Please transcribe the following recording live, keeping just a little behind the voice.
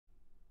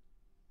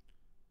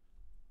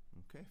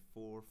Okay,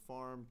 for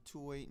farm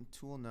 208 and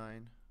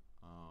 209,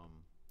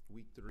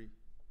 week 3,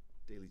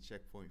 daily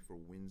checkpoint for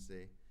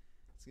Wednesday.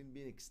 It's going to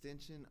be an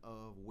extension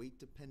of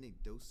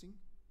weight-dependent dosing.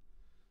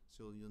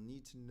 So you'll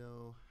need to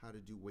know how to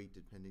do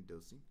weight-dependent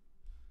dosing.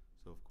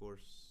 So of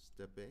course,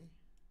 step A,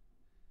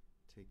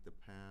 take the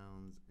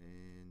pounds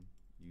and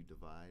you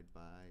divide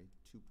by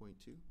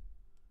 2.2 to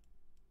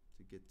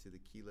get to the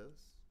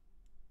kilos.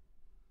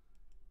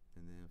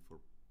 And then for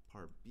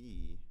part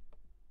B,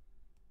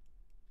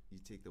 you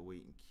take the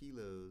weight in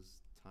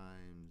kilos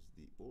times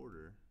the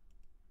order,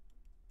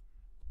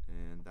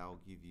 and that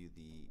will give you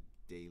the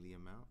daily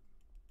amount.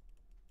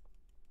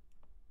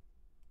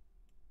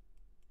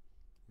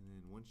 And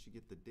then once you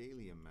get the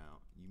daily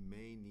amount, you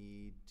may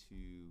need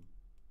to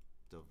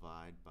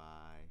divide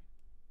by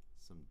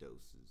some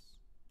doses.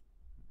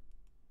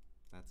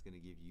 That's going to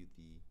give you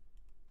the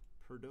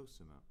per dose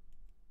amount.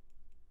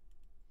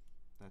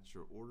 That's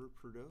your order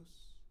per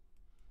dose.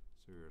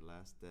 So your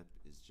last step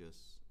is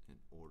just an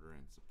order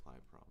and supply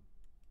problem.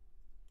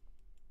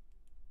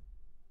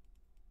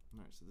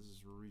 Alright, so this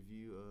is a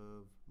review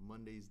of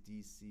Monday's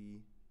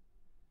DC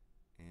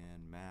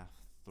and Math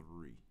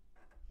 3.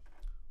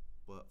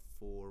 But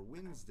for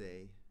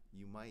Wednesday,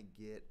 you might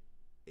get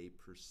a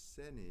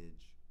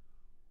percentage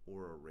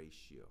or a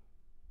ratio.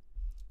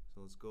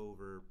 So let's go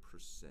over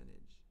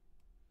percentage.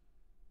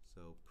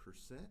 So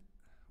percent,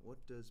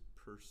 what does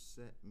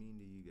percent mean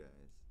to you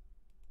guys?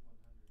 100.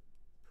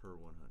 Per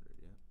 100,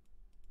 yeah.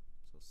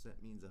 So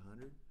cent means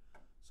 100.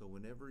 So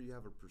whenever you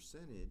have a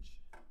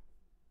percentage,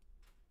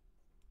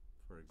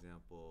 for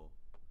example,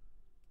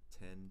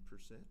 10%,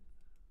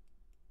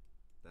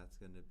 that's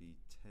going to be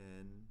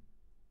 10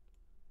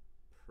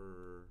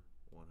 per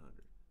 100.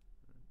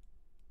 Right?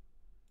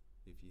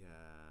 If you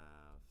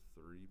have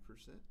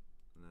 3%,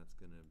 then that's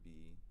going to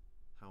be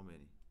how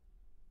many?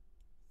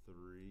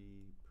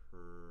 3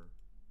 per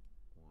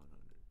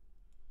 100.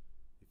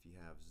 If you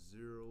have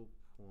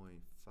 0.5%,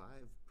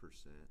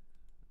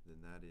 then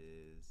that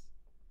is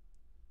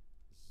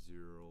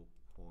 0.5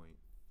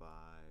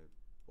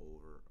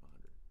 over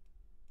 100.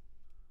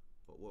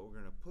 But what we're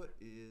going to put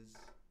is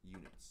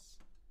units.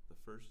 The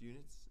first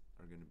units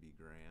are going to be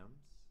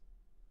grams,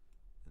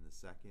 and the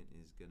second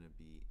is going to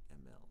be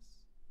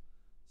mLs.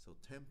 So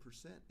 10%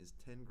 is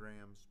 10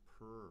 grams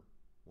per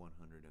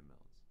 100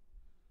 mLs.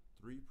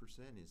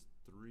 3% is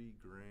 3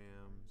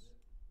 grams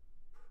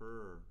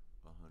per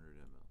 100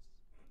 mLs.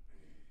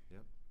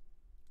 Yep.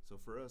 So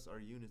for us, our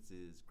units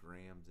is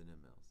grams and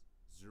mLs.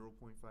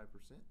 0.5%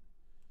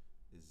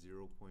 is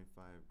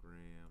 0.5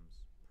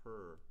 grams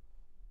per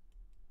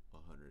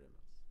 100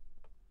 mLs.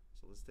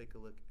 So let's take a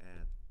look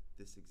at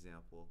this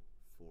example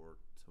for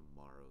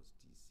tomorrow's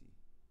DC.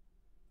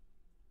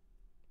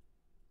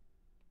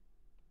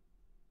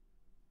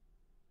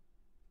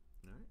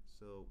 All right,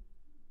 so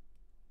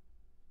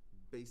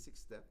basic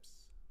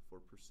steps for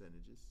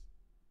percentages.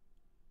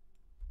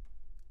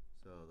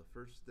 So the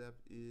first step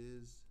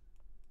is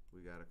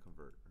we got to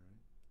convert,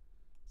 right?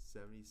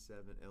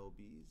 77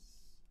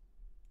 lbs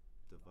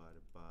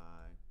divided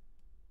by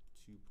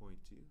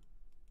 2.2.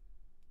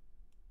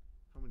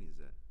 How many is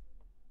that?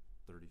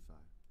 35.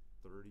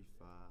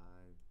 35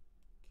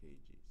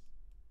 kgs.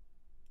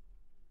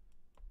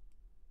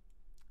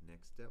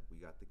 Next step, we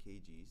got the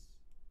kgs.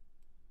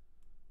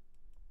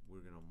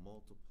 We're going to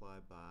multiply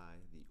by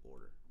the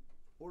order.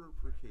 Order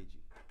per kg.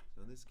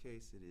 So in this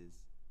case, it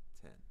is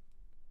 10.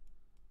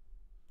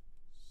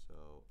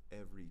 So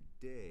every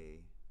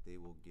day they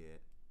will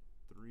get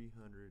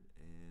 350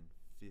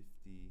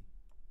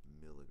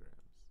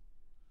 milligrams.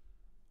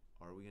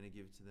 Are we going to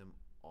give it to them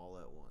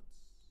all at once?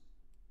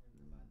 We're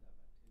going to divide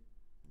that by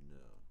 2.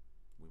 No.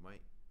 We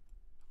might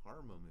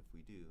harm them if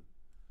we do.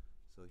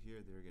 So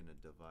here they're going to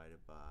divide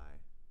it by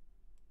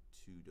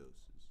 2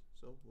 doses.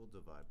 So we'll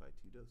divide by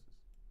 2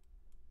 doses.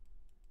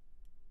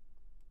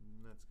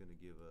 And that's going to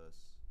give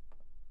us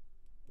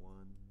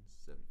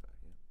 175,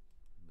 yeah,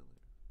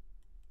 milligrams.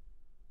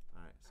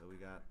 Alright, so we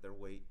got their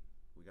weight,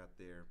 we got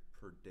their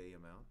per day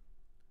amount,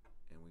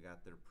 and we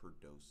got their per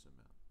dose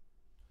amount.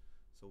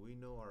 So we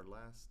know our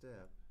last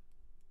step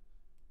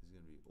is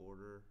going to be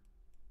order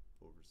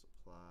over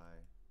supply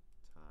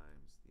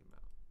times the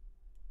amount.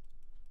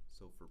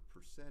 So for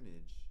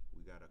percentage,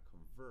 we got to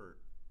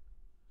convert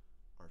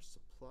our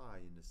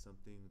supply into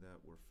something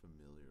that we're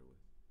familiar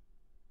with.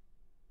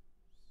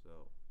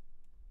 So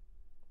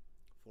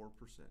 4%.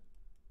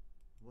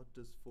 What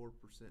does 4%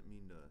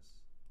 mean to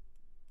us?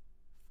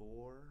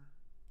 4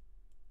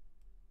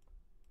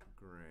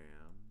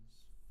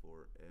 grams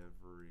for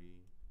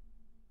every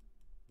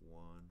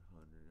 100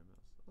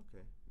 mLs.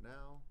 Okay,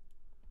 now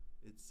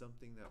it's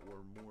something that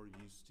we're more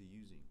used to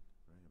using,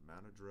 right?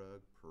 Amount of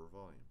drug per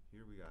volume.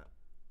 Here we got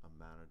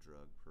amount of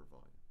drug per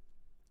volume.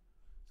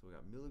 So we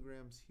got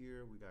milligrams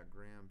here, we got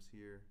grams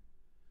here.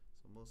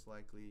 So most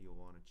likely you'll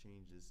want to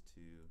change this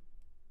to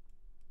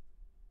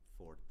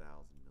 4,000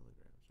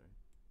 milligrams, right?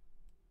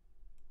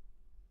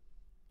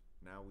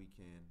 Now we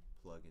can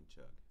plug and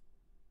chug.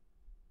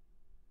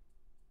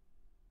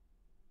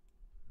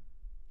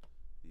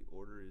 The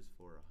order is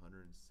for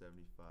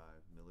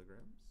 175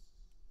 milligrams.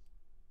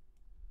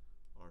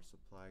 Our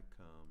supply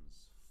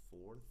comes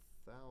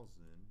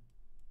 4,000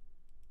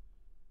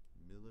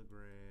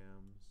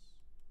 milligrams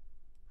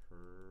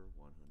per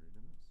 100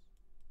 mLs.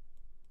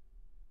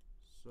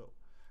 So,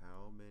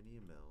 how many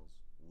mLs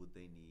would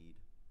they need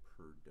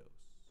per dose?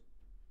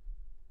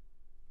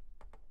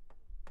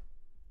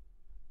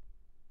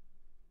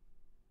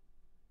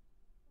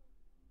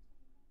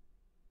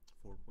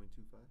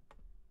 $4.25.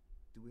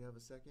 Do we have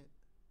a second?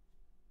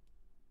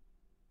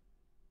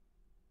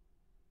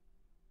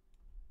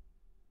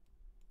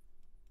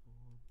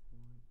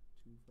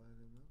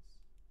 $4.25 mLs.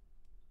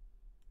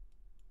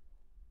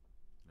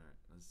 All right,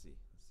 let's see.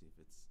 Let's see if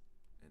it's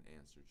an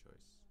answer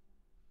choice.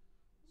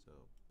 So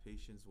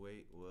patient's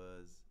weight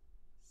was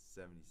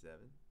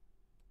 77.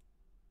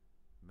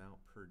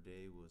 Amount per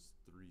day was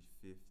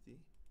 350.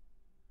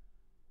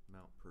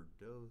 Amount per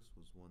dose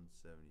was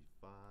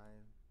 175.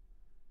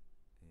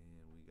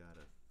 And we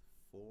got a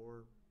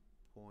 4.25?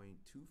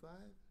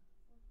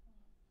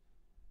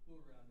 We'll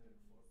round it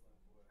to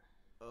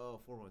 4.4. Oh,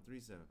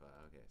 4.375.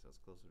 Okay, so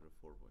it's closer to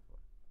 4.4.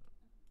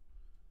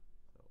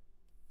 So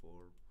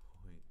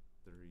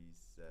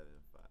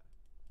 4.375.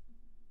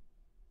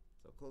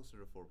 So closer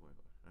to 4.4. All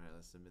right,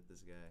 let's submit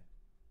this guy.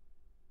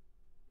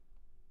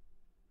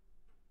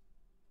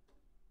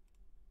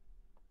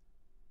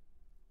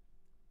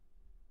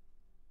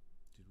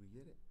 Did we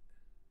get it?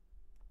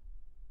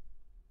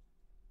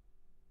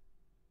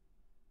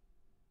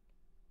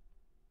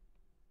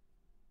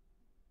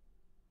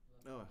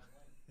 Oh,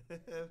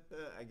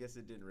 I guess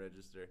it didn't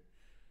register.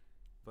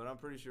 But I'm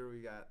pretty sure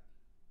we got,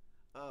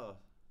 oh,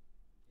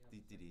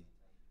 DTD.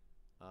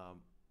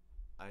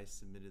 I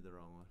submitted the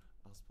wrong one.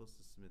 I was supposed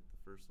to submit the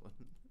first one.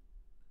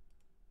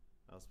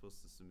 I was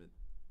supposed to submit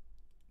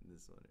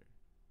this one here.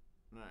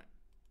 All right,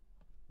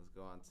 let's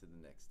go on to the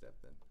next step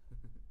then.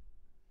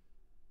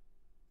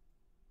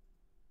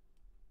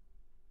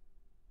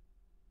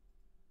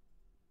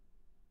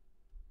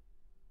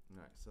 All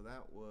right, so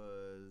that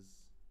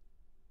was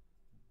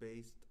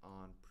based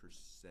on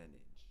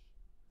percentage.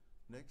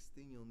 Next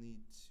thing you'll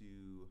need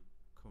to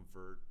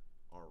convert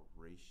our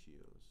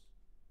ratios.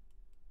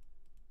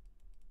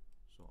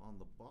 So on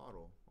the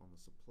bottle, on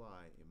the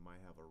supply, it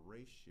might have a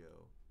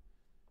ratio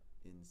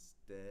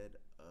instead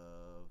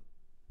of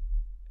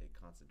a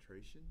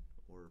concentration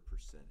or a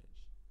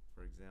percentage.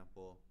 For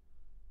example,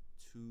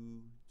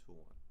 2 to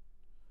 1.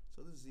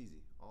 So this is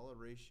easy. All a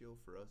ratio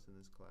for us in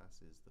this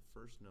class is the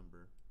first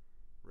number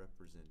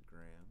represent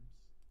grams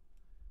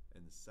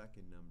and the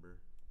second number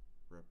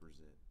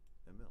represent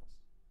mLs.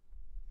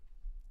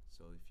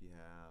 So if you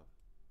have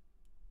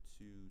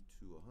 2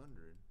 to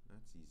 100,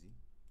 that's easy.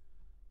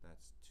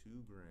 That's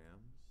 2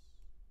 grams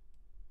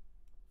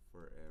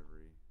for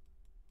every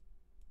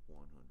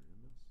 100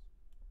 mLs.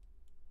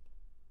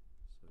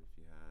 So if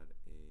you had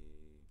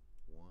a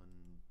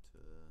 1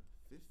 to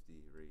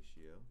 50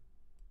 ratio,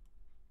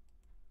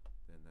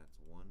 then that's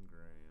 1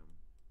 gram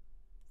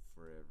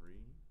for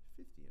every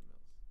 50 mLs.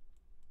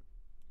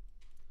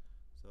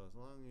 So as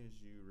long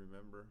as you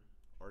remember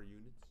our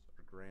units,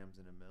 our grams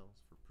and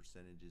mLs for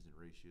percentages and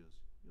ratios,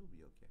 you'll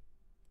be okay.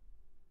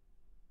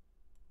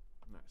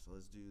 All right, so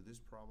let's do this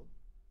problem.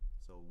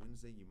 So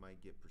Wednesday you might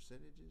get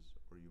percentages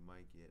or you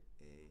might get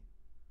a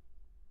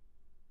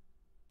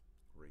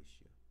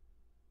ratio.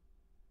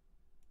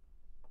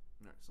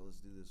 All right, so let's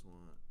do this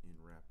one in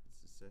rapid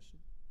succession.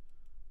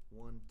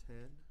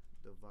 110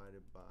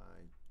 divided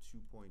by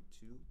 2.2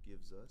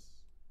 gives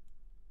us,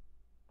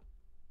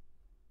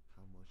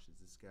 how much does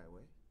this guy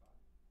weigh?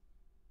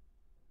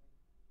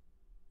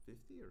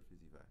 50 or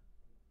 55?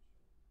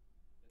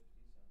 50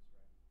 sounds right.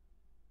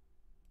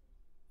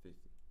 50.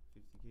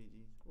 50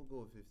 kgs? We'll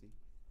go with 50.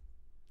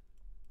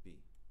 B.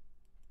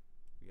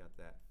 We got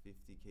that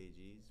 50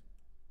 kgs.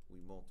 We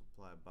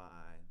multiply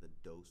by the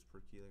dose per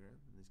kilogram.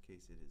 In this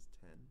case, it is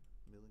 10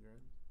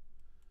 milligrams.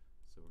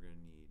 So we're going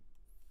to need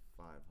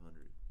 500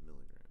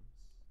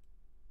 milligrams.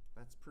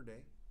 That's per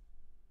day.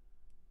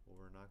 Well,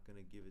 we're not going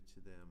to give it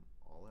to them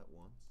all at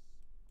once.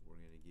 We're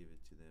going to give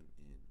it to them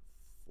in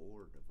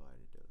 4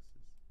 divided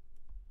doses.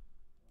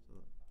 So,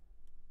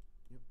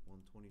 yep,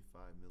 125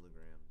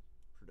 milligrams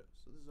per dose.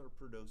 So this is our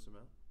per dose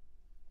amount.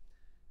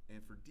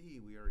 And for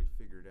D, we already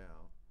figured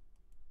out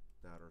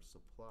that our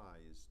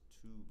supply is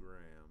 2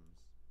 grams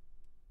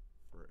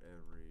for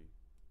every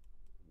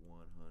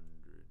 100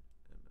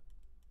 ml.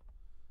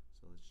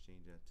 So let's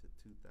change that to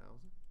 2,000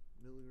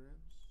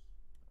 milligrams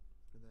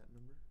for that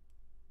number.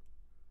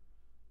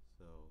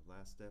 So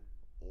last step,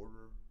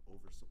 order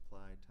over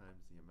supply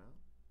times the amount.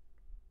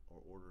 Our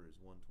order is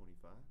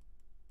 125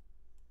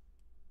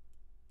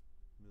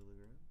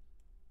 milligrams.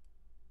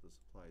 The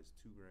supply is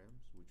 2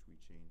 grams, which we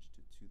changed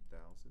to 2,000.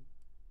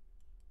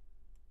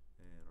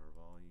 And our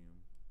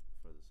volume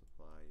for the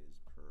supply is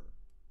per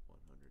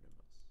 100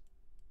 mLs.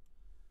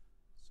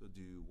 So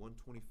do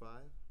 125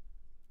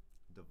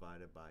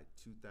 divided by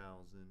 2,000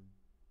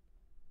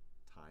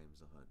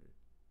 times 100.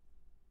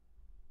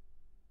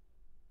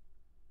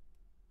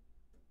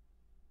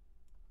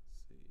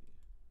 Let's see.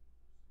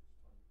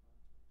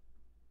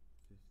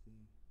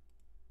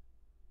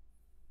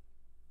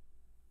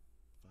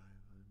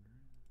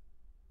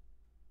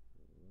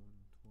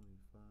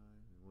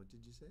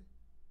 did you say?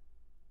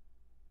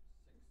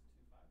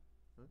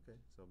 625. Okay,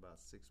 so about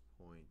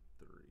 6.3.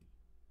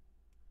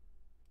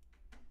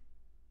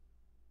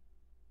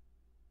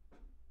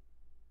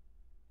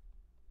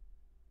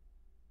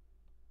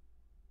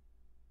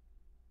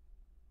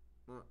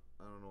 Well,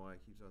 I don't know why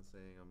it keeps on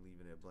saying I'm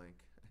leaving it blank.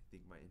 I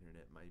think my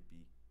internet might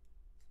be.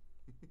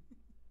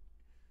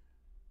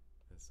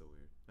 That's so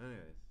weird.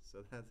 Anyways,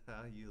 so that's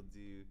how you'll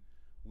do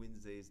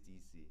Wednesday's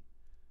DC.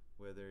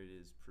 Whether it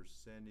is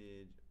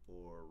percentage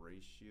or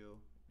ratio,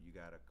 you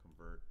gotta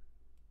convert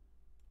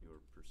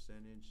your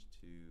percentage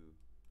to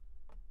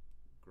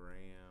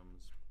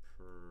grams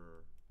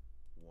per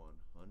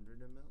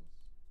 100 mLs.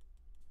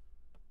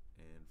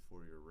 And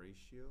for your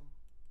ratio,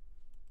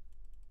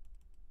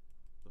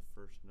 the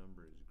first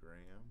number is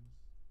grams,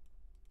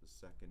 the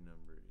second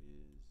number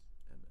is